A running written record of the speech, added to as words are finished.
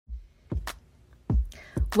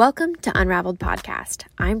Welcome to Unraveled Podcast.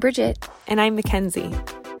 I'm Bridget. And I'm Mackenzie.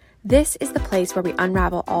 This is the place where we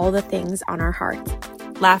unravel all the things on our hearts.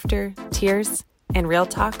 Laughter, tears, and real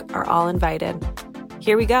talk are all invited.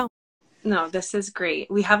 Here we go. No, this is great.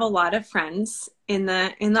 We have a lot of friends in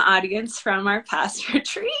the audience from our past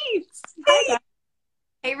retreats. Hi.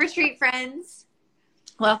 Hey, retreat friends.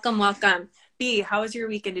 Welcome, welcome. B, how was your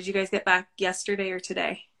weekend? Did you guys get back yesterday or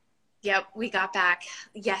today? Yep, we got back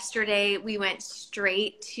yesterday. We went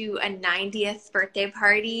straight to a 90th birthday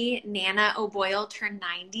party. Nana O'Boyle turned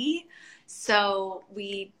 90. So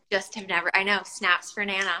we just have never, I know, snaps for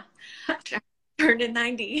Nana. Turned in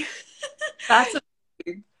 90. That's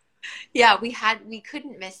amazing. Yeah, we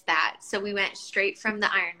couldn't miss that. So we went straight from the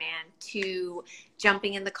Ironman to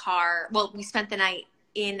jumping in the car. Well, we spent the night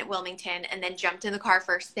in Wilmington and then jumped in the car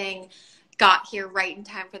first thing. Got here right in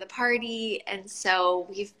time for the party, and so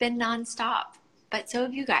we've been nonstop. But so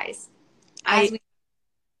have you guys. I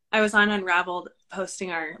was on Unraveled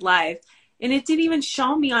posting our live, and it didn't even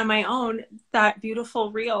show me on my own that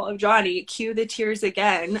beautiful reel of Johnny. Cue the tears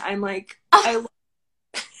again. I'm like, I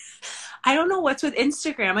don't know what's with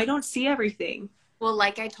Instagram. I don't see everything. Well,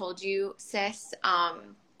 like I told you, sis,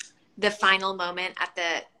 the final moment at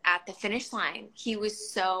the finish line, he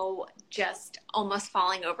was so just almost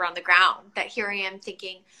falling over on the ground that here I am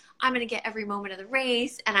thinking, I'm going to get every moment of the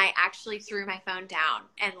race. And I actually threw my phone down,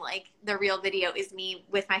 and like the real video is me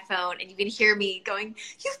with my phone, and you can hear me going,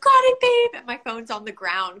 "You've got it, babe." And my phone's on the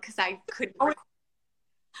ground because I couldn't record.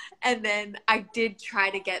 And then I did try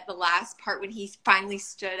to get the last part when he finally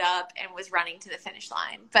stood up and was running to the finish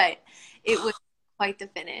line, but it was quite the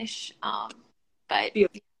finish. But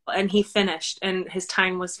beautiful. And he finished, and his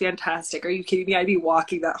time was fantastic. Are you kidding me? I'd be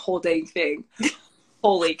walking that whole dang thing.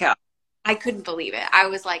 Holy cow. I couldn't believe it. I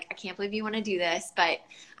was like, I can't believe you want to do this. But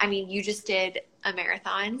I mean, you just did a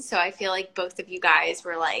marathon. So I feel like both of you guys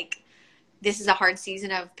were like, this is a hard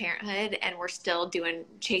season of parenthood, and we're still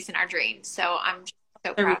chasing our dreams. So I'm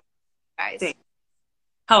so proud of you guys.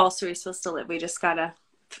 How else are we supposed to live? We just got to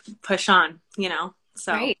push on,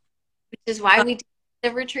 So, right. Which is why we do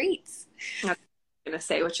the retreats. Going to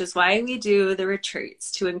say, which is why we do the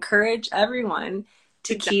retreats, to encourage everyone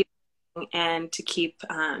to keep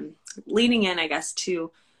leaning in, I guess,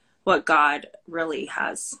 to what God really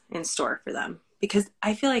has in store for them. Because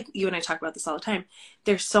I feel like you and I talk about this all the time.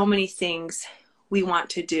 There's so many things we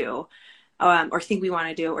want to do, or think we want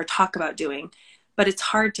to do, or talk about doing, but it's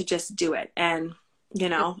hard to just do it. And,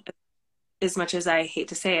 as much as I hate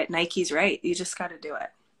to say it, Nike's right. You just got to do it.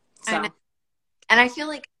 So. And I feel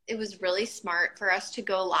like it was really smart for us to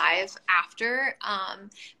go live after,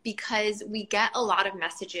 because we get a lot of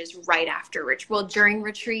messages right after during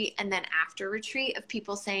retreat and then after retreat of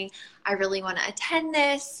people saying, I really want to attend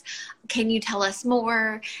this. Can you tell us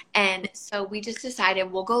more? And so we just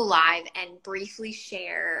decided we'll go live and briefly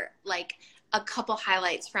share like a couple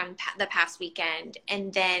highlights from the past weekend.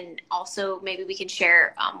 And then also maybe we can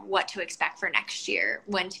share what to expect for next year,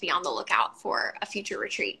 when to be on the lookout for a future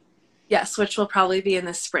retreat. Yes, which will probably be in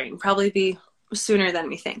the spring, probably be sooner than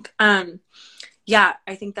we think. Yeah,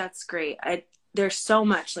 I think that's great. There's so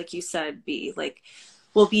much, like you said, B, like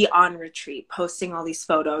we'll be on retreat, posting all these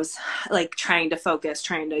photos, like trying to focus,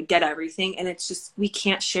 trying to get everything. And it's just, we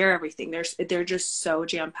can't share everything. They're just so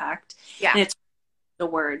jam-packed. Yeah. And it's the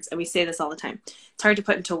words, and we say this all the time. It's hard to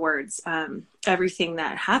put into words everything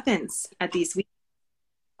that happens at these weeks.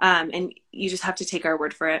 And you just have to take our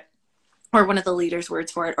word for it, or one of the leaders' words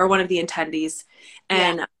for it, or one of the attendees,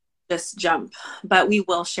 and just jump. But we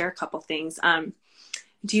will share a couple things.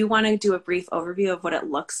 Do you want to do a brief overview of what it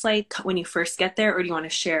looks like when you first get there, or do you want to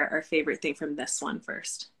share our favorite thing from this one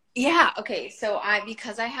first? Yeah. Okay. So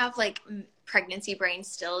because I have like pregnancy brain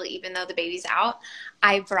still, even though the baby's out,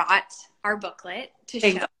 I brought our booklet to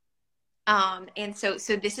show. And so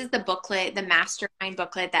this is the booklet, the mastermind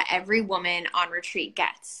booklet that every woman on retreat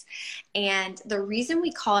gets. And the reason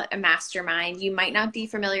we call it a mastermind, you might not be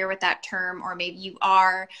familiar with that term, or maybe you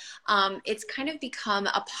are. It's kind of become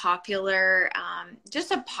a popular,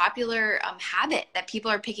 habit that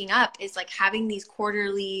people are picking up, is like having these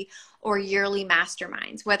quarterly or yearly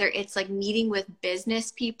masterminds, whether it's like meeting with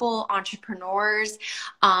business people, entrepreneurs,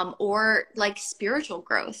 or like spiritual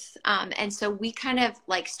growth. And so we kind of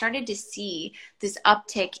like started to see this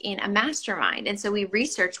uptick in a mastermind. And so we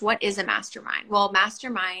researched, what is a mastermind? Well,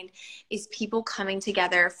 mastermind is people coming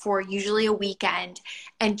together for usually a weekend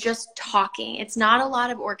and just talking. It's not a lot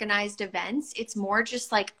of organized events. It's more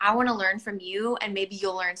just like, I want to learn from you, and maybe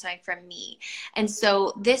you'll learn something from me. And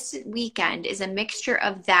so this weekend is a mixture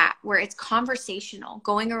of that, where it's conversational,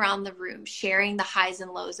 going around the room, sharing the highs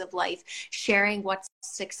and lows of life, sharing what's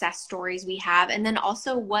success stories we have, and then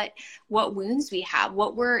also what wounds we have,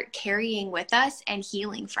 what we're carrying with us and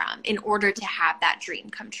healing from in order to have that dream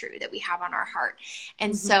come true that we have on our heart.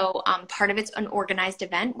 And Mm-hmm. so part of it's an organized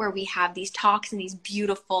event where we have these talks and these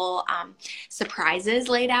beautiful surprises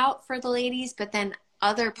laid out for the ladies, but then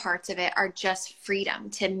other parts of it are just freedom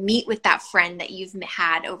to meet with that friend that you've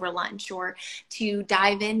had over lunch, or to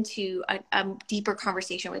dive into a deeper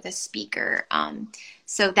conversation with a speaker.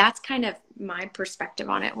 So that's kind of my perspective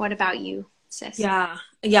on it. What about you, sis? Yeah.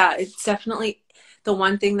 Yeah. It's definitely the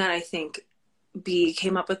one thing that I think B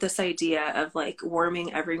came up with this idea of like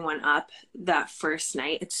warming everyone up that first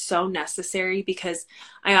night. It's so necessary because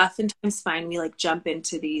I oftentimes find we like jump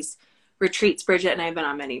into these retreats. Bridget and I have been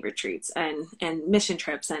on many retreats and mission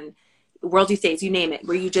trips and world youth days, you name it,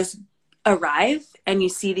 where you just arrive and you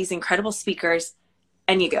see these incredible speakers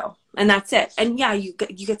and you go, and that's it. And yeah, you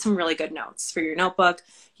get some really good notes for your notebook.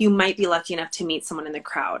 You might be lucky enough to meet someone in the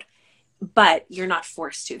crowd, but you're not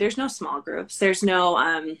forced to. There's no small groups. There's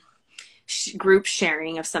no group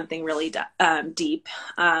sharing of something really deep,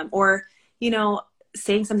 or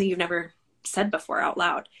saying something you've never said before out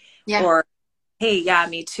loud. Yeah. Or, hey, yeah,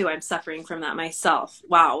 me too, I'm suffering from that myself.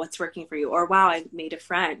 Wow, what's working for you? Or, wow, I made a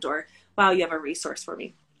friend. Or, wow, you have a resource for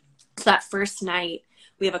me. So that first night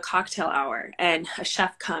we have a cocktail hour and a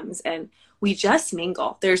chef comes and we just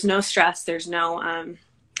mingle. There's no stress. There's no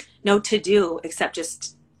to do except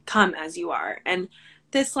just come as you are. And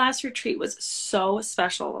this last retreat was so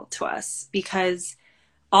special to us because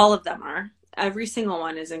all of them are. Every single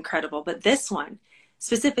one is incredible. But this one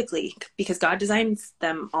specifically, because God designs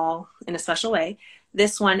them all in a special way,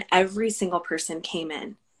 this one, every single person came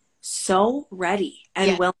in so ready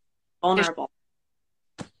and willing, vulnerable.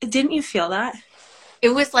 Didn't you feel that? It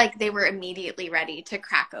was like they were immediately ready to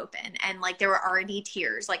crack open, and like there were already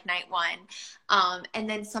tears like night one. And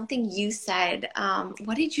then something you said,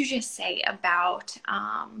 what did you just say about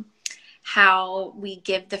how we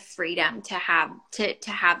give the freedom to have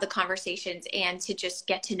the conversations and to just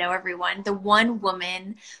get to know everyone. The one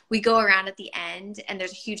woman, we go around at the end and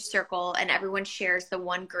there's a huge circle and everyone shares the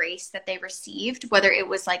one grace that they received, whether it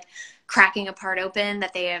was like cracking a part open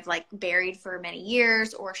that they have like buried for many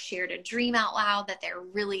years, or shared a dream out loud that they're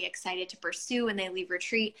really excited to pursue when they leave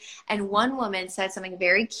retreat. And one woman said something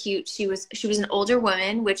very cute. She was an older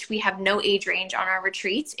woman, which we have no age range on our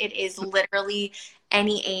retreats. It is literally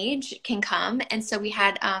any age can come. And so we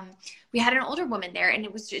had an older woman there, and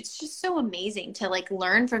it's just so amazing to like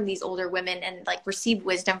learn from these older women and like receive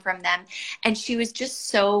wisdom from them. And she was just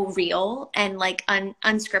so real and like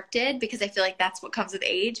unscripted, because I feel like that's what comes with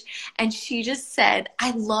age. And she just said,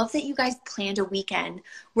 I love that you guys planned a weekend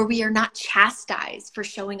where we are not chastised for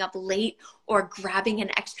showing up late or grabbing an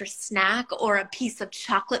extra snack or a piece of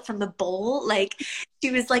chocolate from the bowl. Like,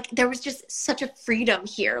 she was like, there was just such a freedom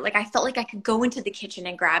here. Like, I felt like I could go into the kitchen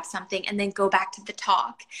and grab something and then go back to the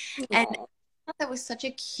talk. Aww. And I thought that was such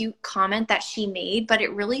a cute comment that she made, but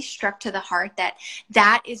it really struck to the heart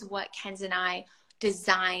that is what Kenz and I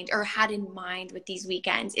designed or had in mind with these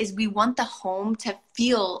weekends. Is we want the home to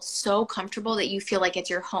feel so comfortable that you feel like it's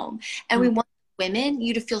your home. And we want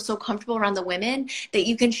you to feel so comfortable around the women that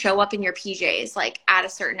you can show up in your PJs like at a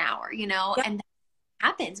certain hour, Yeah. And that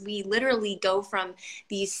happens. We literally go from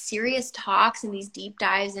these serious talks and these deep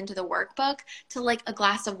dives into the workbook to like a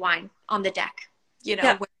glass of wine on the deck,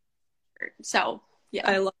 Yeah. So yeah.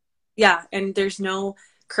 I love, yeah. And there's no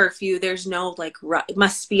curfew. There's no like, it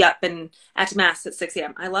must be up and at mass at 6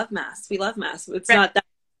 a.m. I love mass. We love mass. It's right. Not that,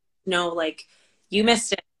 no, like you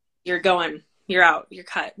missed it. You're going, you're out, you're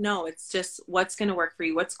cut. No, it's just what's going to work for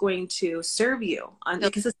you. What's going to serve you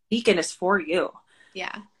because this weekend is for you.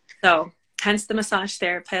 Yeah. So hence the massage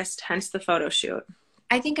therapist, hence the photo shoot.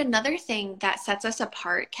 I think another thing that sets us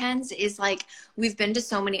apart, Kenz, is like we've been to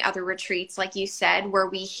so many other retreats, like you said, where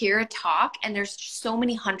we hear a talk and there's so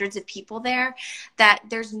many hundreds of people there that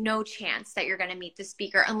there's no chance that you're going to meet the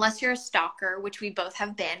speaker unless you're a stalker, which we both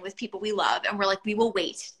have been with people we love. And we're like, we will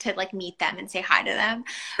wait to like meet them and say hi to them.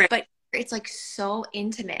 Right. But it's like so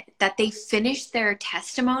intimate that they finish their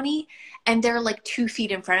testimony and they're like 2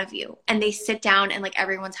 feet in front of you and they sit down and like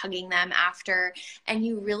everyone's hugging them after, and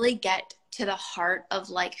you really get to the heart of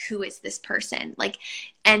like, who is this person? Like,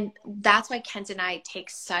 and that's why Kenz and I take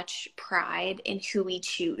such pride in who we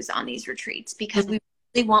choose on these retreats, because we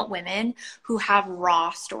really want women who have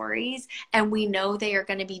raw stories, and we know they are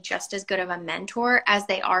going to be just as good of a mentor as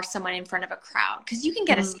they are someone in front of a crowd. Because you can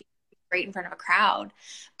get a speaker great in front of a crowd,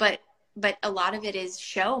 but a lot of it is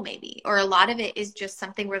show maybe, or a lot of it is just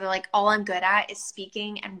something where they're like, all I'm good at is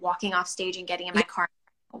speaking and walking off stage and getting in my car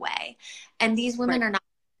away. And these women are not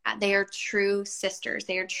They are true sisters.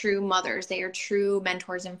 They are true mothers. They are true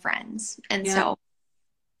mentors and friends. And Yeah. so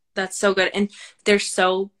That's so good. And they're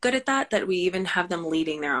so good at that we even have them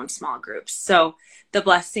leading their own small groups. So the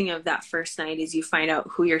blessing of that first night is you find out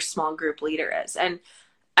who your small group leader is. And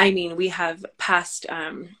I mean, we have past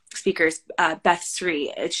speakers, Beth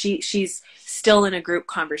Sri. She's still in a group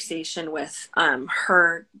conversation with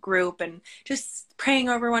her group and just praying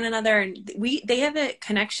over one another. And they have a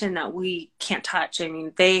connection that we can't touch. I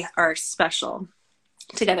mean, they are special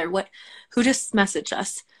together. Who just messaged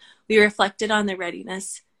us? We reflected on the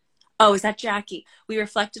readiness. Oh, is that Jackie? We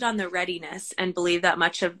reflected on the readiness and believe that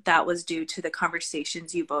much of that was due to the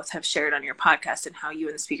conversations you both have shared on your podcast and how you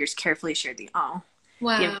and the speakers carefully shared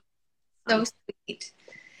wow, so sweet.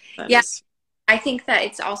 Yeah, is... I think that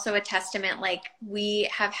it's also a testament. Like, we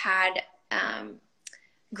have had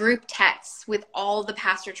group texts with all the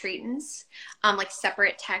past retreatants, like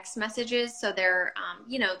separate text messages. So they're,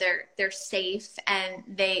 they're safe, and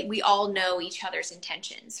we all know each other's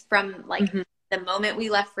intentions from like the moment we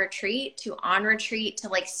left retreat to on retreat to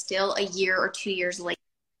like still a year or 2 years later.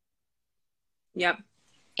 Yep.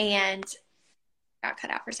 And got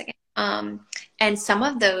cut out for a second. And some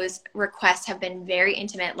of those requests have been very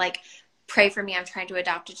intimate, like, pray for me, I'm trying to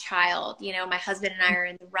adopt a child. You know, my husband and I are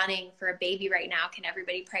in the running for a baby right now. Can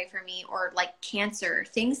everybody pray for me? Or like cancer,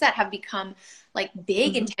 things that have become like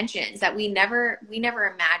big intentions that we never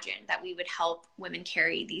imagined that we would help women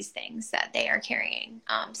carry these things that they are carrying.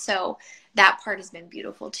 So that part has been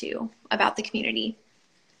beautiful too about the community.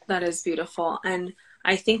 That is beautiful. And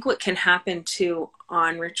I think what can happen too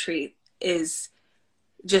on retreat is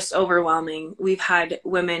just overwhelming. We've had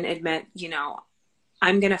women admit,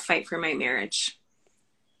 I'm going to fight for my marriage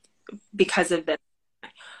because of this.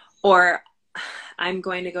 Or I'm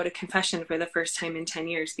going to go to confession for the first time in 10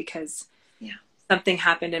 years because something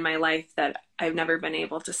happened in my life that I've never been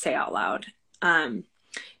able to say out loud.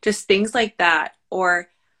 Just things like that. Or,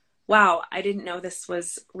 wow, I didn't know this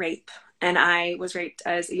was rape. And I was raped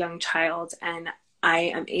as a young child. And I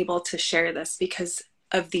am able to share this because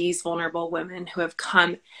of these vulnerable women who have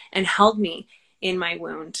come and held me in my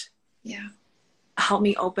wound. Yeah. Help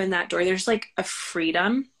me open that door. There's like a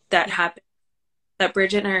freedom that happens, that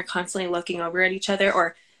Bridget and I are constantly looking over at each other.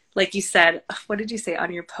 Or like you said, what did you say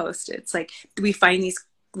on your post? It's like, we find these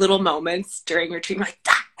little moments during retreat. I'm like,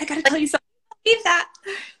 I got to tell you something. Leave that.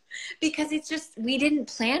 Because it's just, we didn't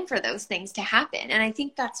plan for those things to happen. And I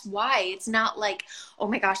think that's why it's not like, oh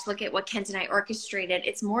my gosh, look at what Kenz and I orchestrated.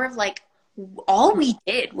 It's more of like, all we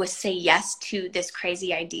did was say yes to this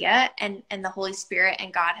crazy idea, and the Holy Spirit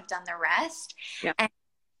and God have done the rest. Yeah. And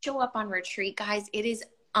show up on retreat, guys, it is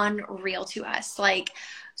unreal to us. Like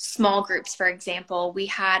small groups, for example, we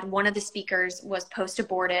had one of the speakers was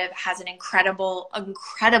post-abortive, has an incredible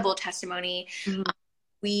testimony.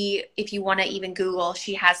 If you want to even Google,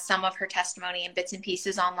 she has some of her testimony in bits and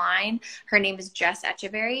pieces online. Her name is Jess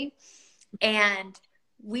Echeverry. And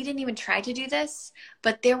we didn't even try to do this,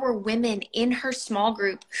 but there were women in her small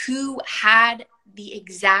group who had the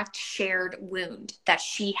exact shared wound that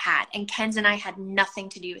she had. And Kenz and I had nothing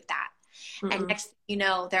to do with that. And next thing you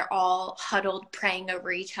know, they're all huddled, praying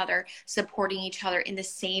over each other, supporting each other in the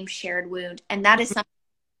same shared wound. And that is something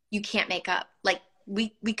you can't make up. Like we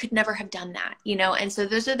could never have done that, And so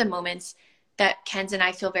those are the moments that Kenz and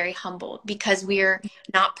I feel very humbled, because we're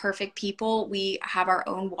not perfect people. We have our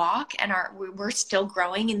own walk, and we're still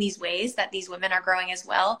growing in these ways that these women are growing as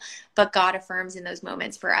well. But God affirms in those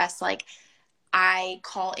moments for us, like, I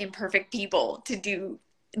call imperfect people to do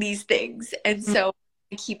these things. And so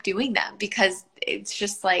I keep doing them because it's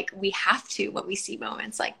just like, we have to when we see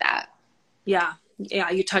moments like that. Yeah.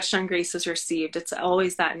 Yeah, you touched on grace is received. It's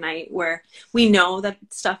always that night where we know that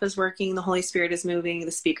stuff is working, the Holy Spirit is moving,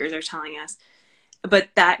 the speakers are telling us. But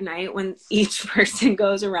that night when each person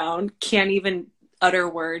goes around, can't even utter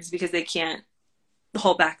words because they can't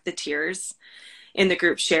hold back the tears in the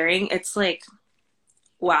group sharing, it's like,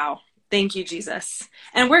 wow, thank you, Jesus.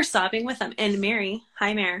 And we're sobbing with them. And Mary,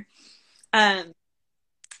 hi, Mary,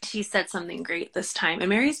 she said something great this time. And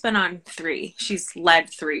Mary's been on 3. She's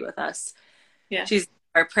led 3 with us. Yeah. She's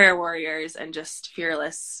our prayer warriors and just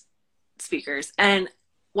fearless speakers. And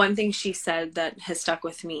one thing she said that has stuck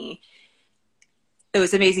with me, it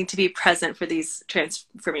was amazing to be present for these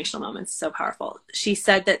transformational moments. So powerful. She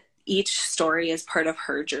said that each story is part of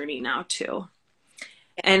her journey now too.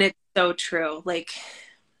 And it's so true. Like,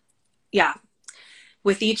 yeah,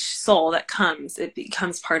 with each soul that comes, it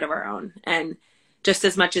becomes part of our own. And just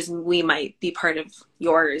as much as we might be part of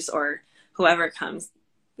yours or whoever comes,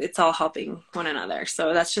 it's all helping one another.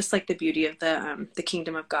 So that's just like the beauty of the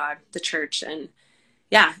kingdom of God, the church. And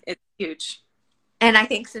yeah, it's huge. And I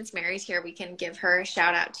think since Mary's here, we can give her a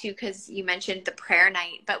shout out too, because you mentioned the prayer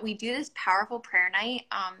night. But we do this powerful prayer night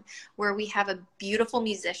where we have a beautiful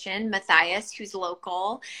musician, Matthias, who's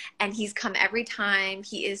local, and he's come every time.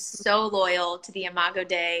 He is so loyal to the Imago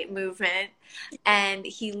Dei movement, and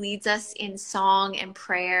he leads us in song and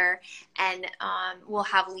prayer. And we'll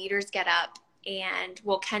have leaders get up. And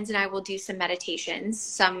Kenz and I will do some meditations,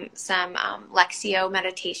 some Lectio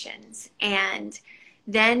meditations, and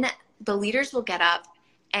then the leaders will get up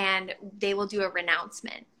and they will do a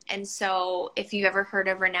renouncement. And so if you've ever heard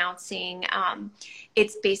of renouncing,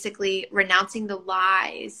 it's basically renouncing the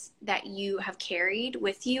lies that you have carried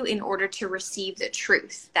with you in order to receive the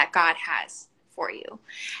truth that God has for you.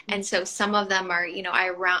 And so some of them are,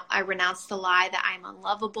 I renounce the lie that I'm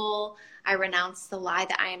unlovable. I renounce the lie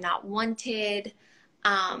that I am not wanted.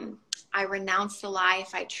 I renounce the lie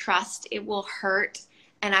if I trust it will hurt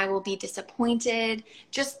and I will be disappointed.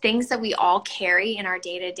 Just things that we all carry in our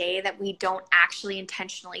day-to-day that we don't actually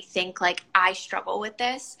intentionally think, like, I struggle with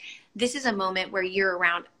this. This is a moment where you're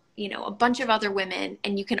around, a bunch of other women,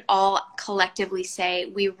 and you can all collectively say,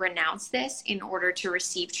 we renounce this in order to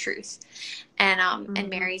receive truth. And and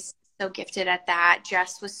Mary's so gifted at that.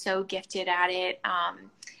 Jess was so gifted at it.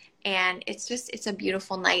 And it's a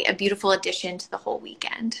beautiful night, a beautiful addition to the whole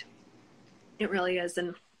weekend. It really is.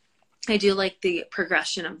 And I do like the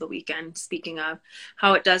progression of the weekend, speaking of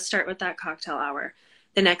how it does start with that cocktail hour.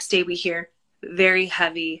 The next day we hear very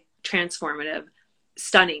heavy, transformative,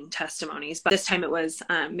 stunning testimonies. But this time it was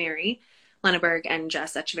Mary Lenneberg and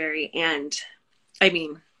Jess Echeverry. And I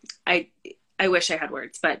mean, I wish I had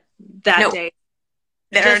words, but that day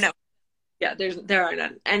there are no. Yeah, there are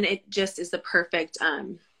none. And it just is the perfect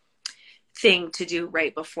thing to do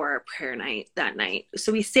right before our prayer night that night.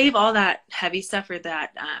 So we save all that heavy stuff for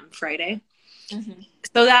that Friday. Mm-hmm.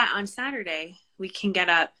 So that on Saturday we can get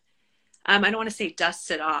up. I don't want to say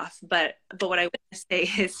dust it off, but what I want to say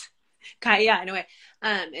is, in a way,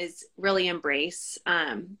 is really embrace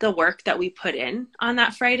the work that we put in on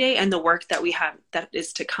that Friday and the work that we have that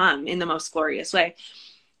is to come in the most glorious way.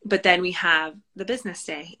 But then we have the business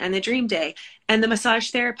day and the dream day and the massage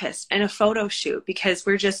therapist and a photo shoot, because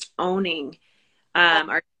we're just owning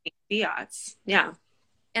our fiats. Yeah.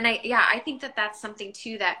 And I think that that's something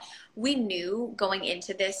too that we knew going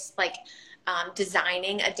into this, like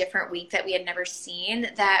designing a different week that we had never seen,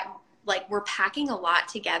 that like we're packing a lot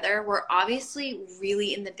together. We're obviously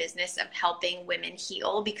really in the business of helping women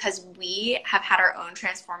heal because we have had our own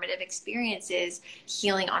transformative experiences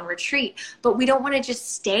healing on retreat, but we don't want to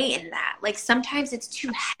just stay in that. Like sometimes it's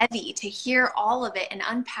too heavy to hear all of it and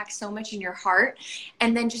unpack so much in your heart,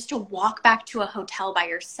 and then just to walk back to a hotel by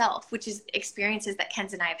yourself, which is experiences that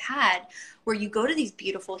Kenz and I have had, where you go to these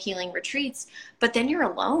beautiful healing retreats, but then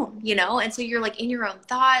you're alone, and so you're like in your own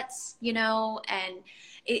thoughts, and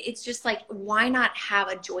it's just like, why not have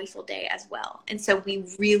a joyful day as well? And so we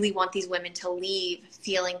really want these women to leave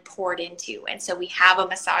feeling poured into. And so we have a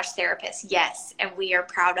massage therapist, yes, and we are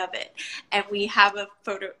proud of it. And we have a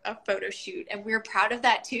photo shoot, and we're proud of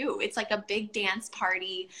that too. It's like a big dance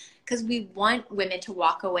party because we want women to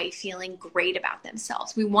walk away feeling great about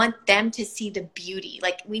themselves. We want them to see the beauty.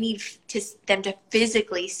 Like we need them to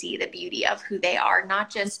physically see the beauty of who they are,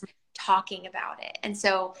 not just talking about it. And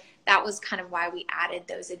so that was kind of why we added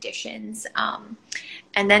those additions.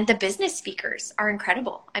 And then the business speakers are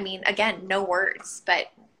incredible. I mean, again, no words,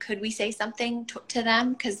 but could we say something to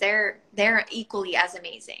them? Because they're equally as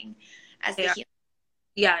amazing as the healing.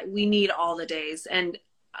 Yeah, we need all the days. And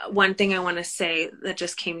one thing I want to say that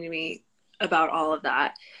just came to me about all of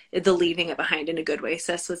that, the leaving it behind in a good way,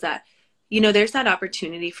 sis, was that, there's that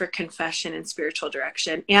opportunity for confession and spiritual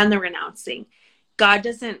direction and the renouncing. God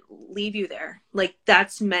doesn't leave you there. Like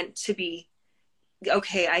that's meant to be,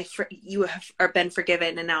 okay, you have been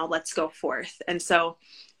forgiven and now let's go forth. And so,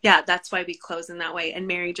 yeah, that's why we close in that way. And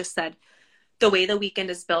Mary just said, the way the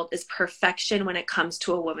weekend is built is perfection when it comes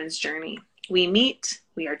to a woman's journey. We meet,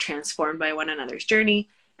 we are transformed by one another's journey,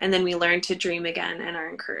 and then we learn to dream again and are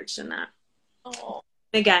encouraged in that. Oh.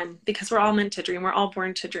 Again, because we're all meant to dream. We're all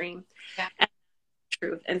born to dream. Yeah. And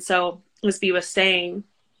truth. And so as B was saying,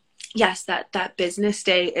 yes, that business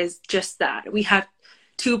day is just that. We have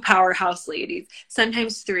 2 powerhouse ladies,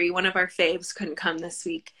 sometimes 3. One of our faves couldn't come this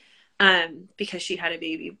week because she had a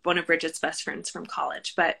baby, one of Bridget's best friends from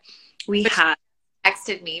college. But we had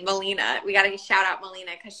texted me, Melina. We got to shout out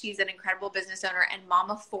Melina because she's an incredible business owner and mom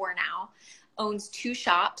of 4 now, owns 2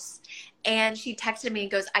 shops. And she texted me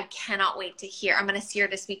and goes, I cannot wait to hear. I'm going to see her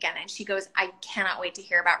this weekend. And she goes, I cannot wait to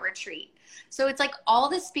hear about retreat. So it's like all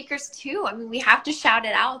the speakers too. I mean, we have to shout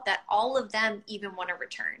it out that all of them even want to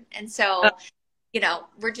return. And so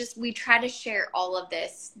we try to share all of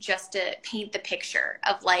this just to paint the picture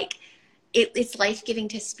of like, it's life-giving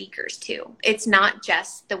to speakers too. It's not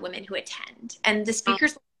just the women who attend, and the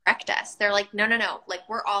speakers will correct us. They're like, no, like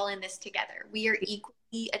we're all in this together. We are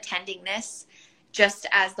equally attending this just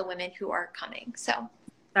as the women who are coming. So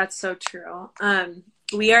that's so true.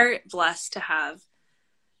 We are blessed to have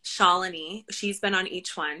Shalini. She's been on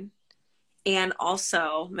each one, and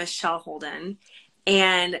also Michelle Holden.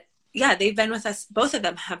 And yeah, they've been with us. Both of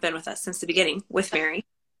them have been with us since the beginning with Mary,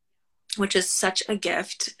 which is such a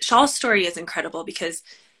gift. Shaw's story is incredible because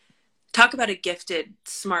talk about a gifted,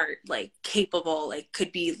 smart, like capable, like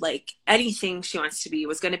could be like anything she wants to be,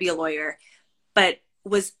 was going to be a lawyer, but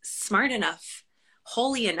was smart enough,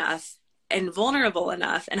 holy enough, and vulnerable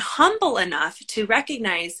enough and humble enough to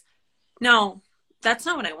recognize, no, that's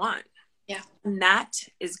not what I want. Yeah. And that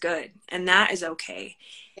is good. And that is okay.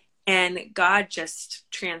 And God just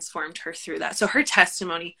transformed her through that. So her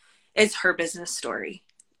testimony is her business story,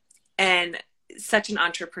 and such an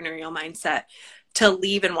entrepreneurial mindset to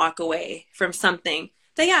leave and walk away from something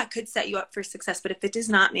that, yeah, could set you up for success. But if it is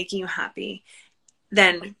not making you happy,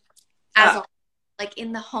 then like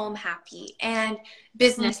in the home happy and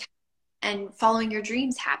business and following your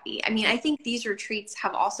dreams happy. I mean, I think these retreats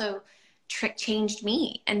have also changed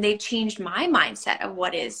me, and they've changed my mindset of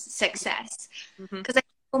what is success. Because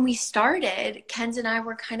when we started, Kenz and I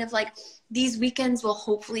were kind of like, these weekends will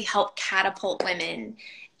hopefully help catapult women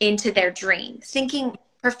into their dream. Thinking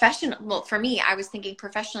professional, well, for me, I was thinking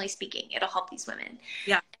professionally speaking, it'll help these women.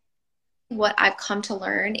 Yeah. What I've come to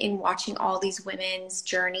learn in watching all these women's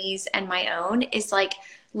journeys and my own is like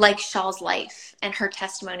Shaw's life and her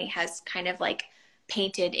testimony has kind of like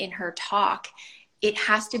painted in her talk. It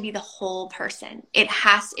has to be the whole person.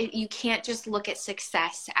 You can't just look at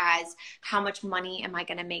success as how much money am I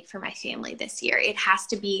going to make for my family this year? It has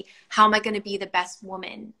to be, how am I going to be the best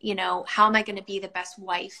woman? How am I going to be the best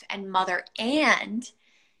wife and mother? And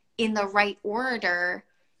in the right order,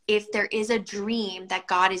 if there is a dream that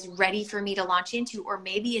God is ready for me to launch into, or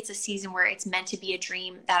maybe it's a season where it's meant to be a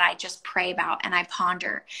dream that I just pray about and I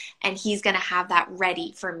ponder, and he's going to have that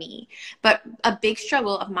ready for me. But a big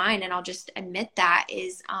struggle of mine, and I'll just admit that,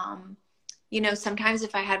 is, sometimes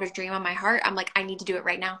if I have a dream on my heart, I'm like, I need to do it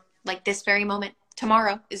right now. Like this very moment,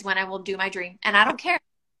 tomorrow is when I will do my dream. And I don't care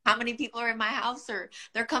how many people are in my house or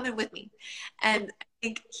they're coming with me. And I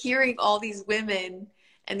think hearing all these women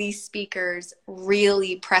and these speakers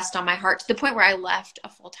really pressed on my heart to the point where I left a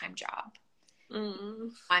full-time job.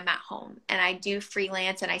 I'm at home and I do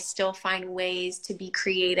freelance and I still find ways to be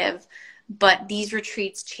creative, but these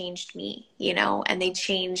retreats changed me, and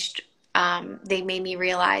they made me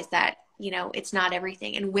realize that, it's not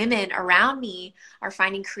everything. And women around me are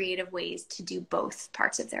finding creative ways to do both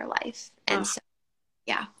parts of their life. And so,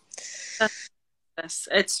 yeah. Yes,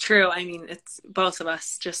 it's true. I mean, it's both of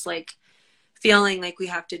us just like feeling like we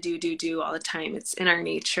have to do all the time. It's in our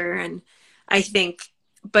nature. And I think,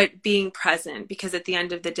 but being present, because at the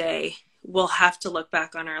end of the day, we'll have to look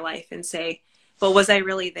back on our life and say, well, was I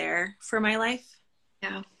really there for my life?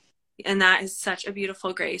 Yeah. And that is such a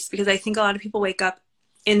beautiful grace, because I think a lot of people wake up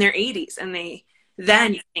in their 80s and they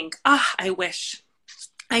then think, I wish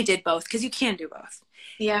I did both, because you can do both.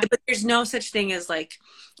 Yeah. But there's no such thing as like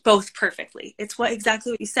both perfectly. It's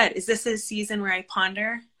exactly what you said. Is this a season where I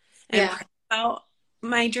ponder and pray about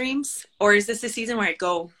my dreams, or is this a season where I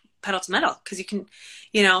go pedal to metal? Because you can,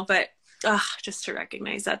 but just to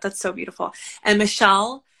recognize that's so beautiful. And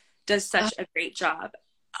Michelle does such a great job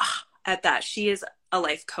at that. She is a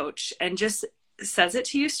life coach and just says it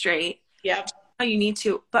to you straight. Yeah. How you need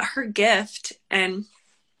to, but her gift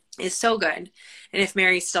is so good. And if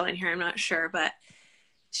Mary's still in here, I'm not sure, but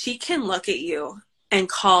she can look at you and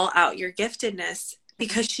call out your giftedness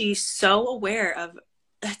because she's so aware of.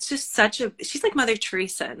 That's just she's like Mother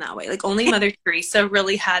Teresa in that way. Like only Mother Teresa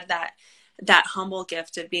really had that humble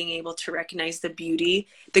gift of being able to recognize the beauty,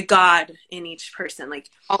 the God in each person, like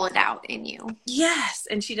call it out in you. Yes.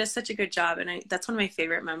 And she does such a good job. And that's one of my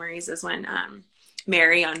favorite memories is when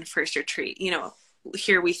Mary on first retreat,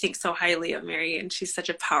 here we think so highly of Mary, and she's such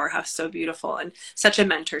a powerhouse, so beautiful, and such a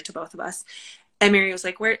mentor to both of us. And Mary was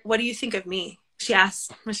like, what do you think of me? She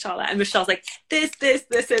asked Michelle that, and Michelle's like, this,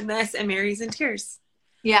 and this, and Mary's in tears.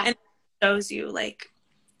 Yeah. And it shows you like,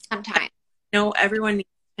 sometimes, everyone needs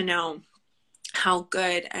to know how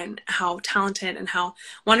good and how talented and how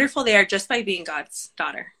wonderful they are just by being God's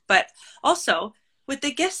daughter, but also with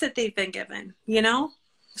the gifts that they've been given,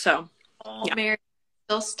 So, yeah. Mary,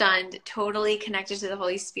 still stunned, totally connected to the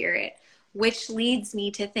Holy Spirit, which leads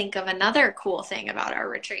me to think of another cool thing about our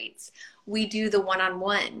retreats. We do the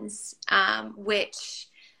one-on-ones, which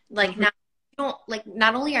like now don't like,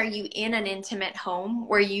 not only are you in an intimate home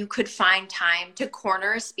where you could find time to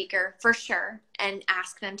corner a speaker for sure and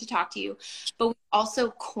ask them to talk to you, but we also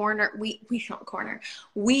we don't corner,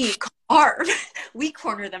 we carve, we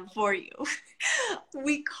corner them for you.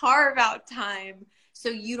 We carve out time so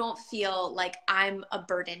you don't feel like I'm a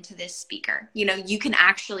burden to this speaker. You know, you can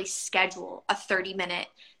actually schedule a 30-minute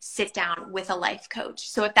sit down with a life coach.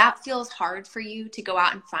 So if that feels hard for you to go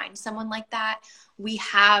out and find someone like that, we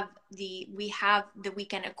have the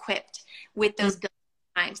weekend equipped with those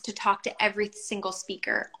times to talk to every single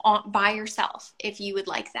speaker by yourself if you would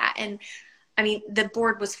like that. And I mean, the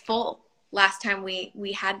board was full last time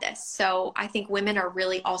we had this. So I think women are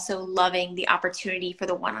really also loving the opportunity for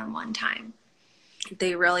the one-on-one time.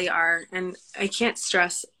 They really are. And I can't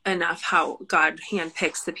stress enough how God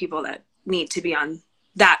handpicks the people that need to be on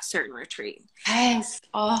that certain retreat. Yes.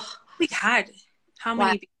 Oh, we had how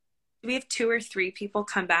many? Wow. We have 2 or 3 people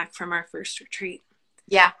come back from our first retreat.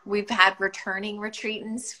 Yeah, we've had returning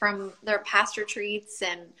retreatants from their past retreats,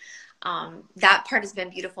 and that part has been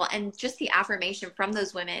beautiful. And just the affirmation from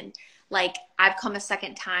those women, like, I've come a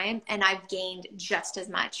second time and I've gained just as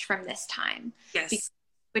much from this time. Yes.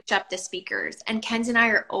 Switch up the speakers. And Kenz and I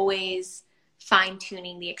are always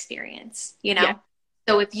fine-tuning the experience, you know? Yeah.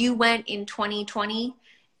 So if you went in 2020,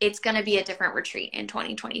 it's going to be a different retreat in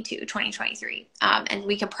 2022, 2023. And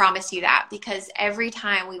we can promise you that, because every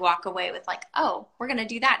time we walk away with like, oh, we're going to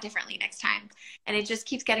do that differently next time. And it just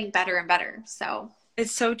keeps getting better and better. So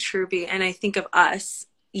it's so true, B. And I think of us,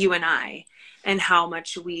 you and I, and how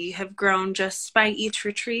much we have grown just by each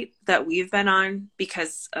retreat that we've been on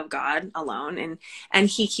because of God alone. And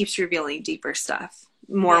he keeps revealing deeper stuff,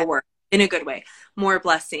 more work in a good way, more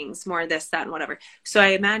blessings, more this, that, and whatever. So I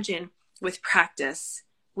imagine with practice,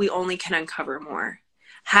 we only can uncover more.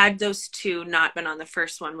 Had those 2 not been on the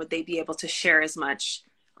first one, would they be able to share as much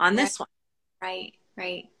on this one? Right.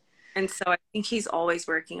 And so I think he's always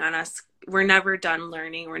working on us. We're never done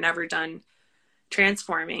learning. We're never done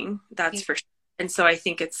transforming. That's for sure. And so I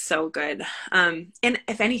think it's so good. And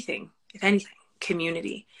if anything,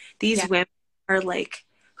 community. These women are like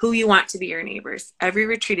who you want to be your neighbors. Every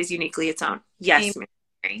retreat is uniquely its own. Yes.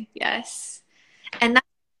 Mary. Yes. And that's,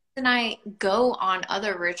 and I go on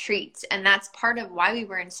other retreats, and that's part of why we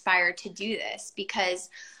were inspired to do this, because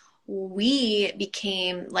we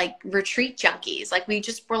became like retreat junkies. Like, we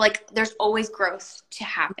just were like, there's always growth to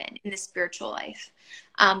happen in the spiritual life.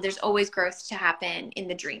 There's always growth to happen in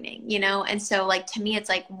the dreaming, you know? And so, like, to me, it's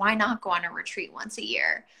like, why not go on a retreat once a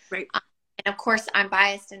year? Right. And of course I'm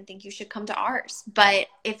biased and think you should come to ours, but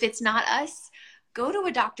if it's not us, go to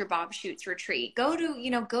a Dr. Bob Schuchts retreat, go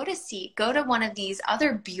to one of these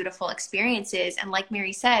other beautiful experiences. And like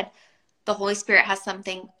Mary said, the Holy Spirit has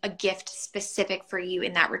a gift specific for you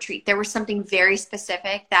in that retreat. There was something very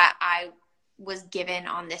specific that I was given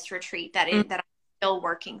on this retreat that I'm still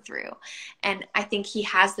working through. And I think he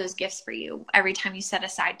has those gifts for you every time you set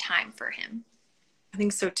aside time for him. I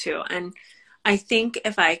think so too. And I think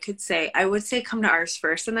if I could say, I would say come to ours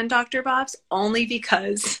first and then Dr. Bob's, only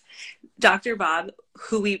because Dr. Bob,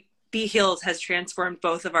 who Be Healed, has transformed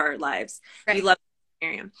both of our lives. Right. We love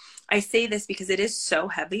Miriam. I say this because it is so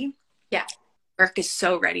heavy. Yeah. Work is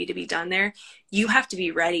so ready to be done there. You have to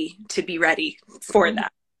be ready for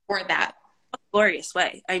that. For that. A glorious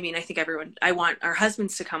way. I mean, I think I want our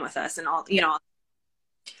husbands to come with us and all, you know,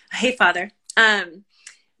 hey, Father.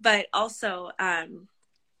 But also,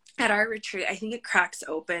 at our retreat, I think it cracks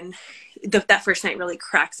open. That first night really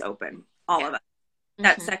cracks open all of us.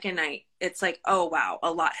 That second night, it's like, oh wow,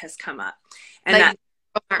 a lot has come up, and like,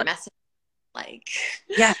 that our message, like,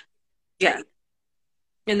 yeah.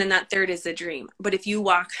 And then that third is a dream. But if you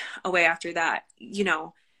walk away after that, you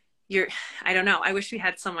know, I don't know. I wish we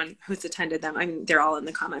had someone who's attended them. I mean, they're all in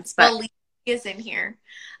the comments, but Leah is in here.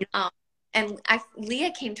 And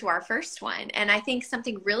Leah came to our first one. And I think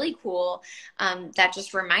something really cool that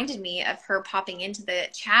just reminded me of her popping into the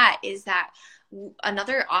chat is that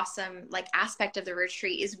another awesome like aspect of the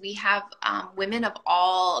retreat is we have women of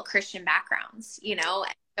all Christian backgrounds, you know.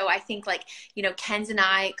 So I think, like, you know, Kenz and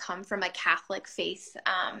I come from a Catholic faith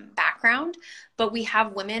background, but we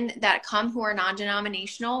have women that come who are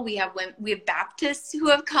non-denominational. We have Baptists who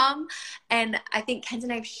have come. And I think Kenz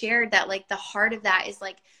and I have shared that, like, the heart of that is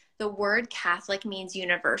like, the word Catholic means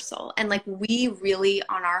universal. And like, we really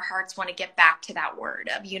on our hearts want to get back to that word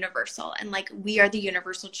of universal. And like, we are the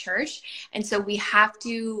universal church. And so we have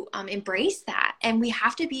to embrace that. And we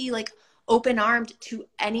have to be like open-armed to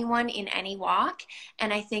anyone in any walk.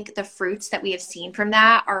 And I think the fruits that we have seen from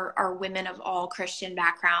that are women of all Christian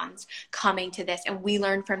backgrounds coming to this. And we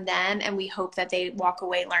learn from them. And we hope that they walk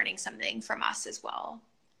away learning something from us as well.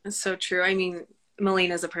 It's so true. I mean,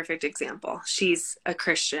 Melina's a perfect example. She's a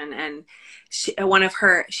Christian, and she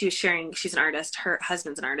was sharing, she's an artist, her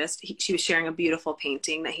husband's an artist. She was sharing a beautiful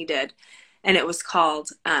painting that he did, and it was called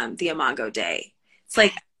the Imago Dei. It's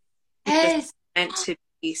like this Yes. meant to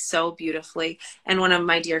be so beautifully. And one of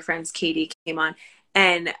my dear friends, Katie, came on,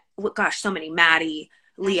 and gosh, so many, Maddie,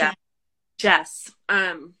 Leah, Jess,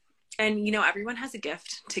 and everyone has a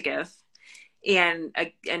gift to give and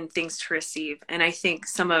things to receive. And I think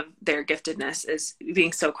some of their giftedness is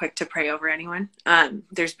being so quick to pray over anyone.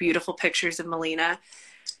 There's beautiful pictures of Melina.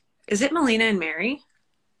 Is it Melina and Mary?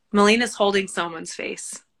 Melina's holding someone's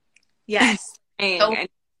face. Yes. So And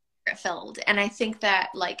filled. And I think that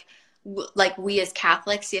like we as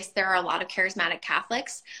Catholics, yes, there are a lot of charismatic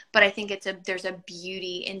Catholics, but I think there's a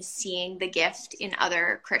beauty in seeing the gift in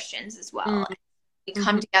other Christians as well. mm-hmm. We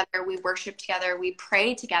come together, we worship together, we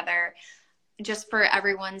pray together. Just for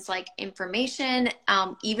everyone's like information,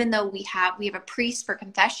 even though we have a priest for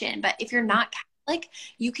confession, but if you're not Catholic,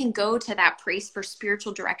 you can go to that priest for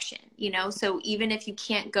spiritual direction, so even if you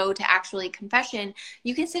can't go to actually confession,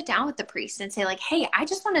 you can sit down with the priest and say like, hey, I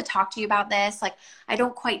just want to talk to you about this, like I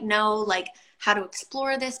don't quite know like how to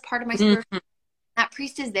explore this part of my spiritual. That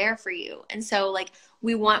priest is there for you. And so like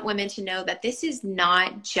we want women to know that this is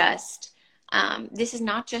not just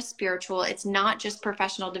spiritual. It's not just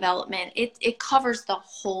professional development. It covers the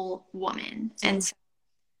whole woman. And so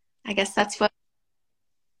I guess that's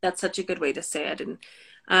such a good way to say it. And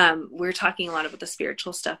we're talking a lot about the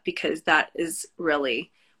spiritual stuff because that is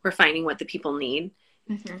really, we're finding what the people need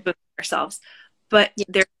with ourselves. But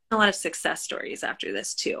there's a lot of success stories after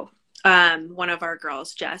this too. One of our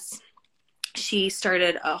girls, Jess, she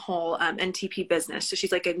started a whole NTP business. So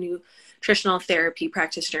she's like a nutritional therapy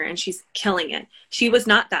practitioner, and she's killing it. She was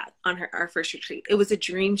not that on our first retreat. It was a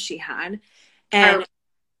dream she had. And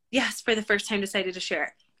yes, for the first time decided to share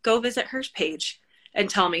it. Go visit her page and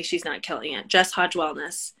tell me she's not killing it. Jess Hodge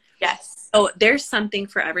Wellness. Yes. So there's something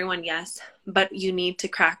for everyone, yes, but you need to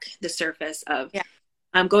crack the surface of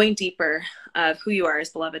going deeper of who you are as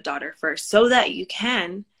beloved daughter first, so that you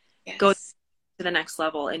can go to the next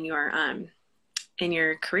level in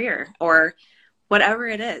your career or whatever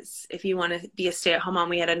it is. If you want to be a stay-at-home mom,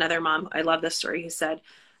 we had another mom, I love this story, who said,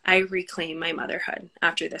 I reclaim my motherhood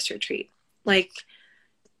after this retreat. Like,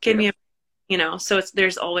 give me so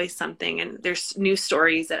there's always something, and there's new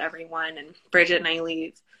stories at everyone, and Bridget and I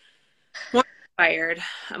leave more inspired,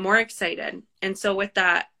 more excited. And so with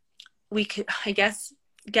that, we could, I guess,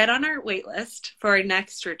 get on our wait list for our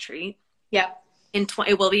next retreat. Yeah.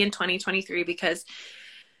 It will be in 2023 because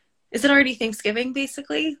is it already Thanksgiving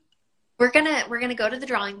basically? We're gonna go to the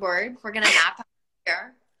drawing board. We're gonna map out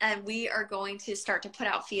here, and we are going to start to put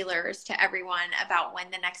out feelers to everyone about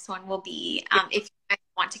when the next one will be. If you guys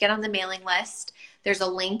want to get on the mailing list, there's a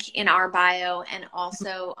link in our bio and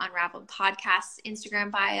also Unraveled Podcast's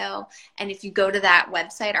Instagram bio. And if you go to that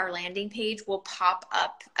website, our landing page will pop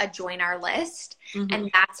up a join our list.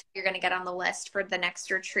 And that's how you're going to get on the list for the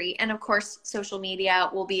next retreat. And of course, social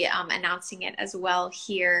media will be announcing it as well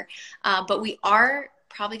here. But we are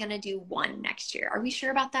probably going to do one next year. Are we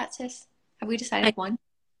sure about that, sis? Have we decided one?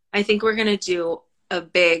 I think we're going to do a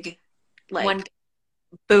big, one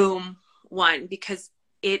because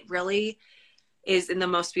it really is, in the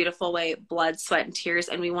most beautiful way, blood, sweat, and tears.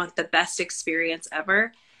 And we want the best experience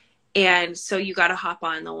ever. And so you got to hop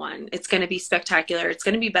on the one. It's going to be spectacular. It's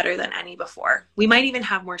going to be better than any before. We might even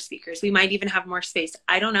have more speakers. We might even have more space.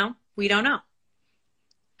 I don't know. We don't know.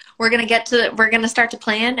 We're going to start to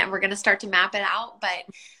plan, and we're going to start to map it out. But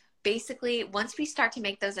basically, once we start to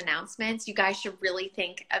make those announcements, you guys should really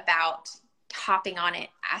think about hopping on it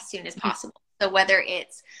as soon as possible. So whether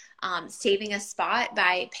it's saving a spot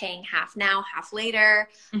by paying half now, half later,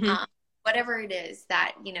 whatever it is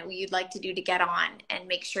that, you'd like to do to get on and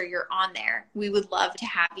make sure you're on there, we would love to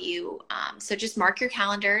have you. So just mark your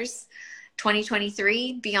calendars,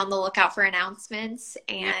 2023, be on the lookout for announcements.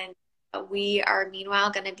 And we are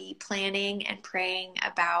meanwhile going to be planning and praying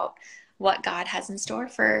about what God has in store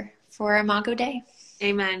for Imago Dei.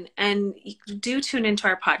 Amen. And do tune into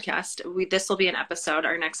our podcast. This will be an episode,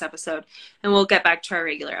 our next episode, and we'll get back to our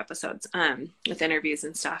regular episodes with interviews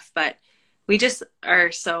and stuff. But we just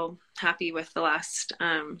are so happy with the last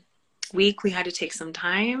week. We had to take some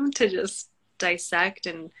time to just dissect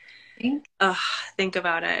and think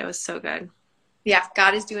about it. It was so good. Yeah,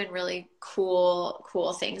 God is doing really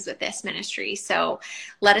cool things with this ministry. So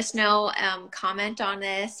let us know, comment on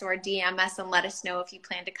this or DM us and let us know if you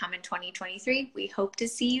plan to come in 2023. We hope to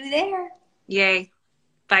see you there. Yay.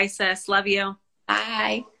 Bye, sis. Love you.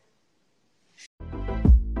 Bye.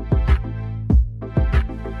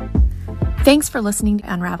 Thanks for listening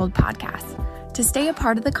to Unraveled Podcast. To stay a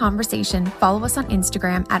part of the conversation, follow us on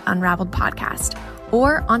Instagram at Unraveled Podcast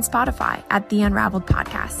or on Spotify at The Unraveled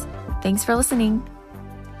Podcast. Thanks for listening.